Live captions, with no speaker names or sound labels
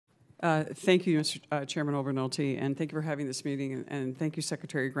Thank you, Mr. Chairman Obernolte, and thank you for having this meeting, and thank you,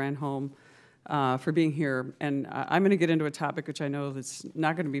 Secretary Granholm, for being here. And I'm going to get into a topic which I know that's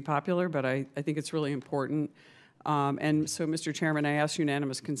not going to be popular, but I think it's really important. And so, Mr. Chairman, I ask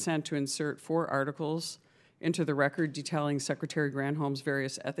unanimous consent to insert 4 articles into the record detailing Secretary Granholm's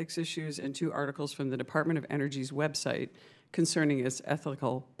various ethics issues and 2 articles from the Department of Energy's website concerning its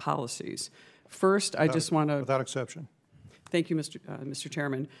ethical policies. First, I just want to... Without exception. Thank you, Mr.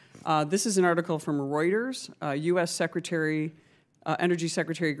 Chairman. This is an article from Reuters. U.S. Energy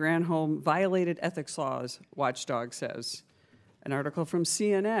Secretary Granholm violated ethics laws, watchdog says. An article from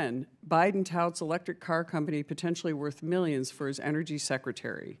CNN. Biden touts electric car company potentially worth millions for his energy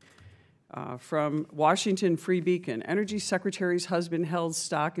secretary. From Washington Free Beacon. Energy Secretary's husband held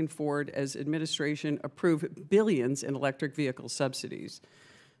stock in Ford as administration approved billions in electric vehicle subsidies.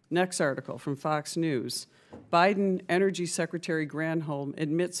 Next article from Fox News. Biden Energy Secretary Granholm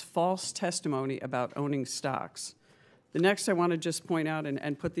admits false testimony about owning stocks. The next I want to just point out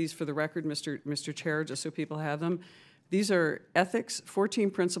and put these for the record, Mr. Chair, just so people have them. These are ethics, 14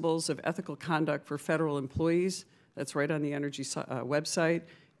 principles of ethical conduct for federal employees. That's right on the Energy website.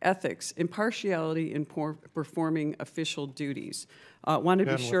 Ethics, impartiality in performing official duties. Want to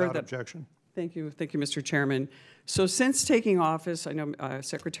be sure that... objection. Thank you, Mr. Chairman. So since taking office, I know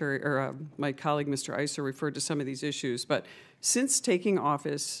my colleague, Mr. Iser, referred to some of these issues, but since taking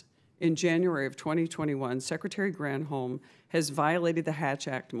office in January of 2021, Secretary Granholm has violated the Hatch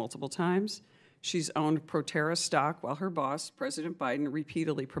Act multiple times. She's owned Proterra stock while her boss, President Biden,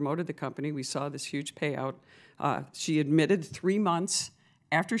 repeatedly promoted the company. We saw this huge payout. She admitted 3 months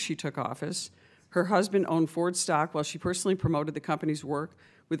after she took office. Her husband owned Ford stock while she personally promoted the company's work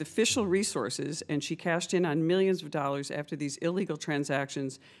with official resources, and she cashed in on millions of dollars after these illegal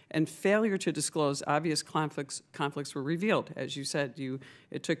transactions and failure to disclose obvious conflicts were revealed. As you said,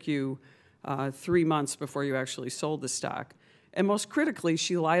 it took you 3 months before you actually sold the stock. And most critically,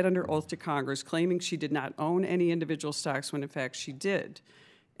 she lied under oath to Congress, claiming she did not own any individual stocks when in fact she did.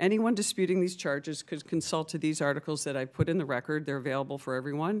 Anyone disputing these charges could consult to these articles that I put in the record. They're available for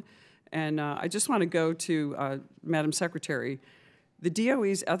everyone. And I just want to go to, Madam Secretary, the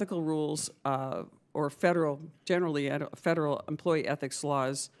DOE's ethical rules or federal employee ethics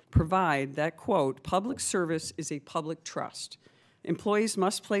laws provide that, quote, public service is a public trust. Employees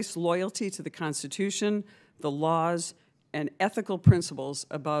must place loyalty to the Constitution, the laws, and ethical principles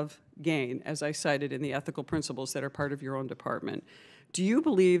above gain, as I cited in the ethical principles that are part of your own department. Do you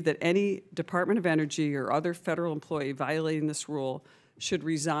believe that any Department of Energy or other federal employee violating this rule should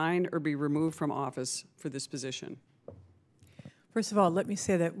resign or be removed from office for this position? First of all, let me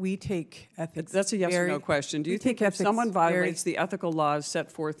say that we take ethics. That's a yes or no question. Do you think if someone violates the ethical laws set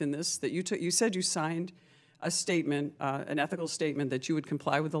forth in this, that you said you signed a statement, an ethical statement that you would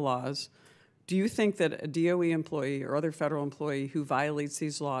comply with the laws? Do you think that a DOE employee or other federal employee who violates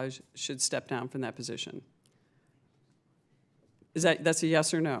these laws should step down from that position? That's a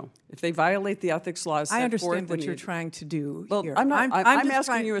yes or no? If they violate the ethics laws set forth, I understand what you're trying to do here. I'm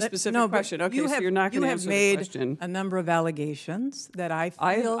asking you a specific question. Okay, so you're not going to answer the question. You have made a number of allegations that I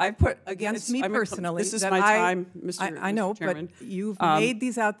feel against me personally. This is my time, Mr. I know, Chairman. but you've made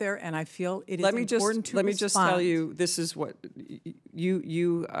these out there, and I feel it is important to respond. Let me just tell you, this is what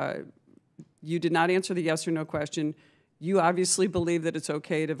you did not answer the yes or no question. You obviously believe that it's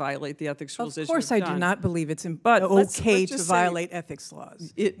okay to violate the ethics rules. Of course I do not believe it's okay to violate ethics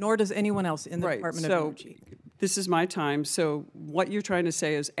laws, nor does anyone else in the Department of Energy. This is my time. So what you're trying to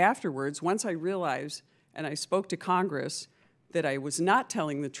say is afterwards, once I realized and I spoke to Congress that I was not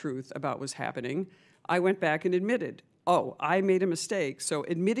telling the truth about what was happening, I went back and admitted, oh, I made a mistake. So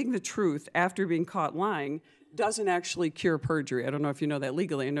admitting the truth after being caught lying doesn't actually cure perjury. I don't know if you know that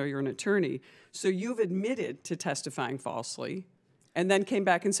legally. I know you're an attorney. So you've admitted to testifying falsely and then came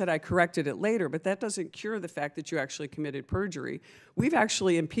back and said, I corrected it later, but that doesn't cure the fact that you actually committed perjury. We've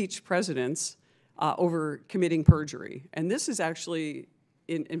actually impeached presidents over committing perjury, and this is actually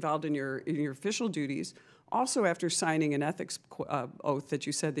involved in your official duties. Also after signing an ethics oath that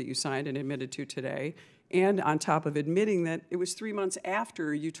you said that you signed and admitted to today, and on top of admitting that it was 3 months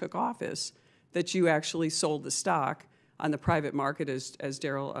after you took office that you actually sold the stock on the private market, as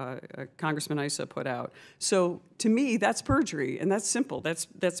Congressman Issa put out. So to me, that's perjury, and that's simple.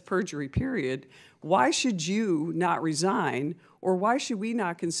 That's perjury, period. Why should you not resign, or why should we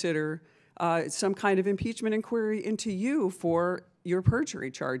not consider some kind of impeachment inquiry into you for your perjury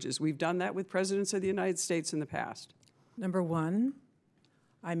charges? We've done that with presidents of the United States in the past. Number one,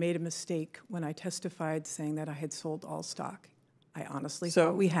 I made a mistake when I testified saying that I had sold all stock. I honestly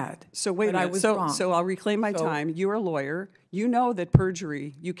thought we had. So wait a minute. I was wrong. So I'll reclaim my time. You're a lawyer. You know that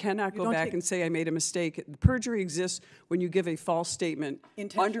perjury, you cannot go back and say I made a mistake. Perjury exists when you give a false statement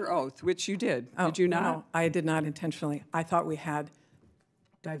under oath, which you did. Did you not? No, I did not intentionally. I thought we had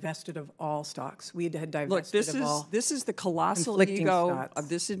divested of all stocks. We had divested of all. Look, this is the colossal ego of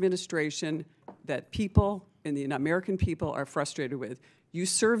this administration that people and the American people are frustrated with. You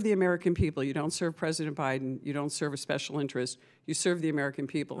serve the American people. You don't serve President Biden. You don't serve a special interest. You serve the American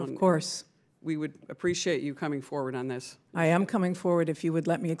people. Of course. We would appreciate you coming forward on this. I am coming forward if you would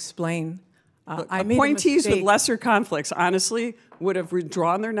let me explain. Look, appointees with lesser conflicts, honestly, would have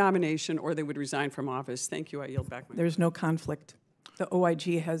withdrawn their nomination or they would resign from office. Thank you. I yield back. There's no conflict. The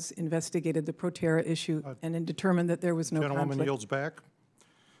OIG has investigated the Proterra issue and determined that there was no conflict. Gentlewoman yields back.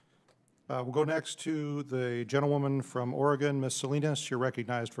 We'll go next to the gentlewoman from Oregon, Ms. Salinas. You're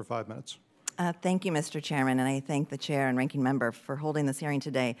recognized for 5 minutes. Thank you, Mr. Chairman, and I thank the chair and ranking member for holding this hearing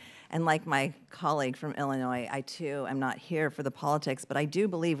today. And like my colleague from Illinois, I too am not here for the politics, but I do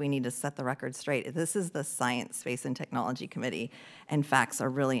believe we need to set the record straight. This is the Science, Space, and Technology Committee, and facts are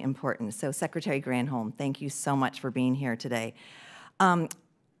really important. So Secretary Granholm, thank you so much for being here today.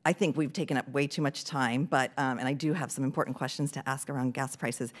 I think we've taken up way too much time, but and I do have some important questions to ask around gas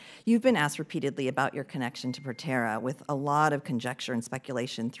prices. You've been asked repeatedly about your connection to Proterra, with a lot of conjecture and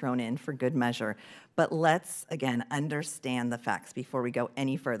speculation thrown in for good measure. But let's, again, understand the facts before we go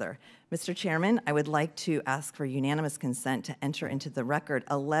any further. Mr. Chairman, I would like to ask for unanimous consent to enter into the record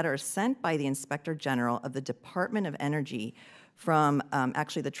a letter sent by the Inspector General of the Department of Energy from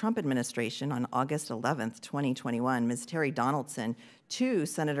actually the Trump administration on August 11th, 2021, Ms. Terry Donaldson, to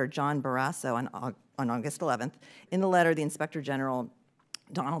Senator John Barrasso on August 11th. In the letter, the Inspector General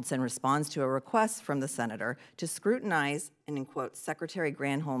Donaldson responds to a request from the senator to scrutinize, and in quote, Secretary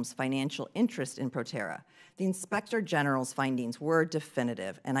Granholm's financial interest in Proterra. The Inspector General's findings were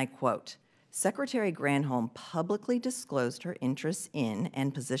definitive, and I quote, Secretary Granholm publicly disclosed her interests in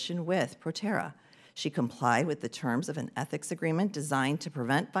and position with Proterra. She complied with the terms of an ethics agreement designed to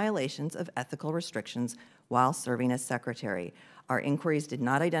prevent violations of ethical restrictions while serving as secretary. Our inquiries did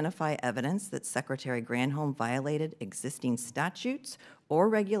not identify evidence that Secretary Granholm violated existing statutes or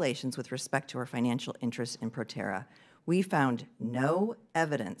regulations with respect to her financial interest in Proterra. We found no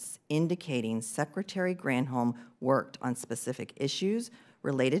evidence indicating Secretary Granholm worked on specific issues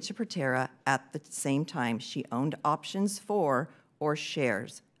related to Proterra at the same time she owned options for or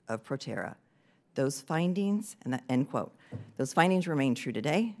shares of Proterra. Those findings, and that end quote, those findings remain true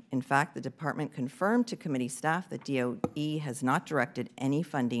today. In fact, the department confirmed to committee staff that DOE has not directed any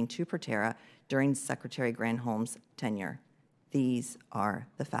funding to Proterra during Secretary Granholm's tenure. These are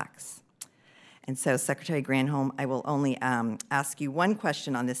the facts. And so, Secretary Granholm, I will only ask you one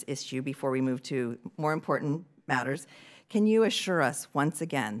question on this issue before we move to more important matters. Can you assure us once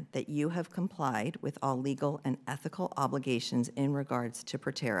again that you have complied with all legal and ethical obligations in regards to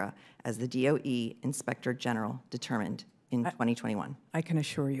Proterra as the DOE Inspector General determined in 2021? I can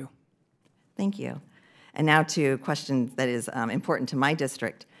assure you. Thank you. And now to a question that is important to my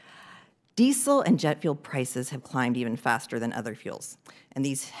district. Diesel and jet fuel prices have climbed even faster than other fuels. And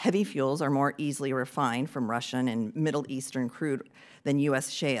these heavy fuels are more easily refined from Russian and Middle Eastern crude than U.S.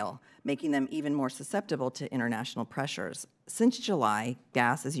 shale, making them even more susceptible to international pressures. Since July,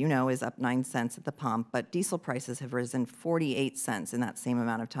 gas, as you know, is up 9 cents at the pump, but diesel prices have risen 48 cents in that same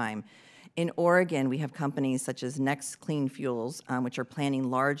amount of time. In Oregon, we have companies such as Next Clean Fuels, which are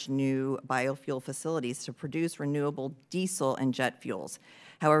planning large new biofuel facilities to produce renewable diesel and jet fuels.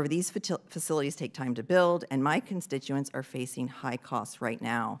 However, these facilities take time to build, and my constituents are facing high costs right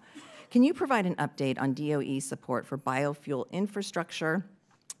now. Can you provide an update on DOE support for biofuel infrastructure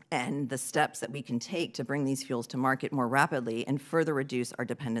and the steps that we can take to bring these fuels to market more rapidly and further reduce our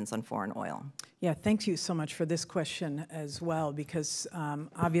dependence on foreign oil? Yeah, thank you so much for this question as well, because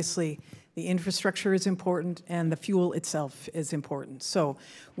obviously the infrastructure is important and the fuel itself is important. So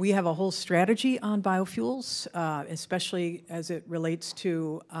we have a whole strategy on biofuels, especially as it relates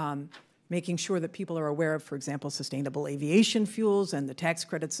to making sure that people are aware of, for example, sustainable aviation fuels and the tax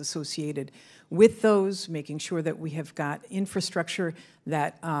credits associated with those, making sure that we have got infrastructure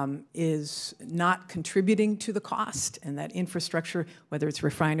that is not contributing to the cost, and that infrastructure, whether it's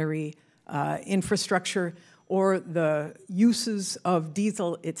refinery infrastructure or the uses of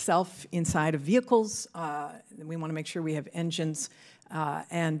diesel itself inside of vehicles, we want to make sure we have engines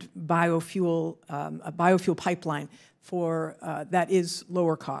and biofuel, a biofuel pipeline for that is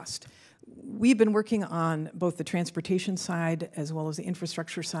lower cost. we've been working on both the transportation side as well as the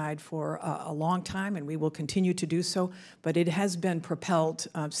infrastructure side for a long time, and we will continue to do so, but it has been propelled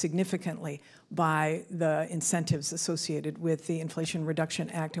significantly by the incentives associated with the Inflation Reduction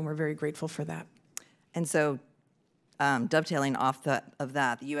Act, and we're very grateful for that. And so, dovetailing off of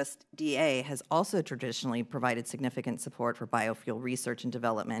that, the USDA has also traditionally provided significant support for biofuel research and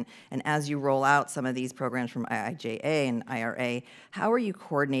development. And as you roll out some of these programs from IIJA and IRA, how are you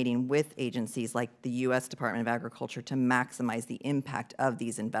coordinating with agencies like the U.S. Department of Agriculture to maximize the impact of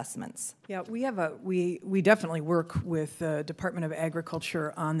these investments? Yeah, we definitely work with the Department of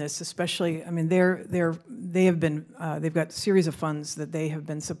Agriculture on this, especially. I mean, they've got a series of funds that they have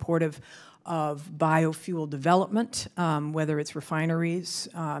been supportive of biofuel development, whether it's refineries,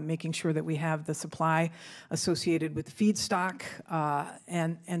 making sure that we have the supply associated with the feedstock,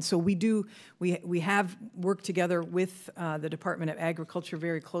 and so we have worked together with the Department of Agriculture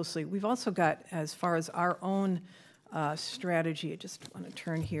very closely. We've also got, as far as our own strategy, I just want to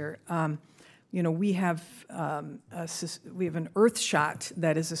turn here. You know, we have an earth shot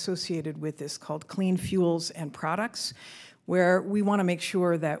that is associated with this called Clean Fuels and Products, where we want to make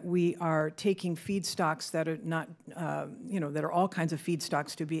sure that we are taking feedstocks that are not, that are all kinds of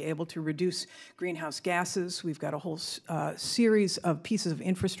feedstocks to be able to reduce greenhouse gases. We've got a whole series of pieces of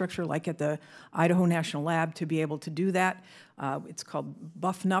infrastructure, like at the Idaho National Lab, to be able to do that. It's called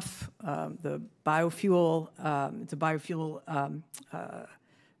BUFNUF, the biofuel. It's a biofuel,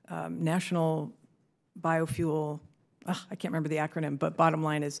 national biofuel. I can't remember the acronym, but bottom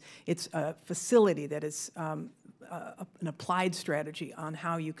line is it's a facility that is an applied strategy on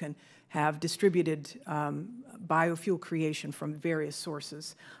how you can have distributed biofuel creation from various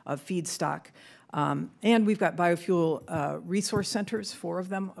sources of feedstock. And we've got biofuel resource centers, 4 of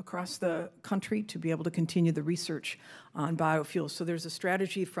them across the country, to be able to continue the research on biofuels. So there's a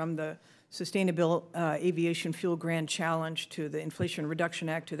strategy from the Sustainable Aviation Fuel Grand Challenge to the Inflation Reduction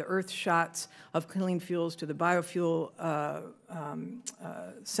Act to the Earth Shots of Clean Fuels to the biofuel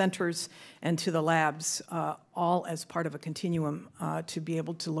centers and to the labs, all as part of a continuum to be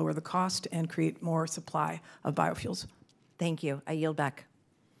able to lower the cost and create more supply of biofuels. Thank you. I yield back.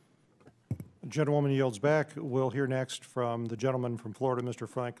 The gentlewoman yields back. We'll hear next from the gentleman from Florida, Mr.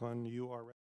 Franklin. You are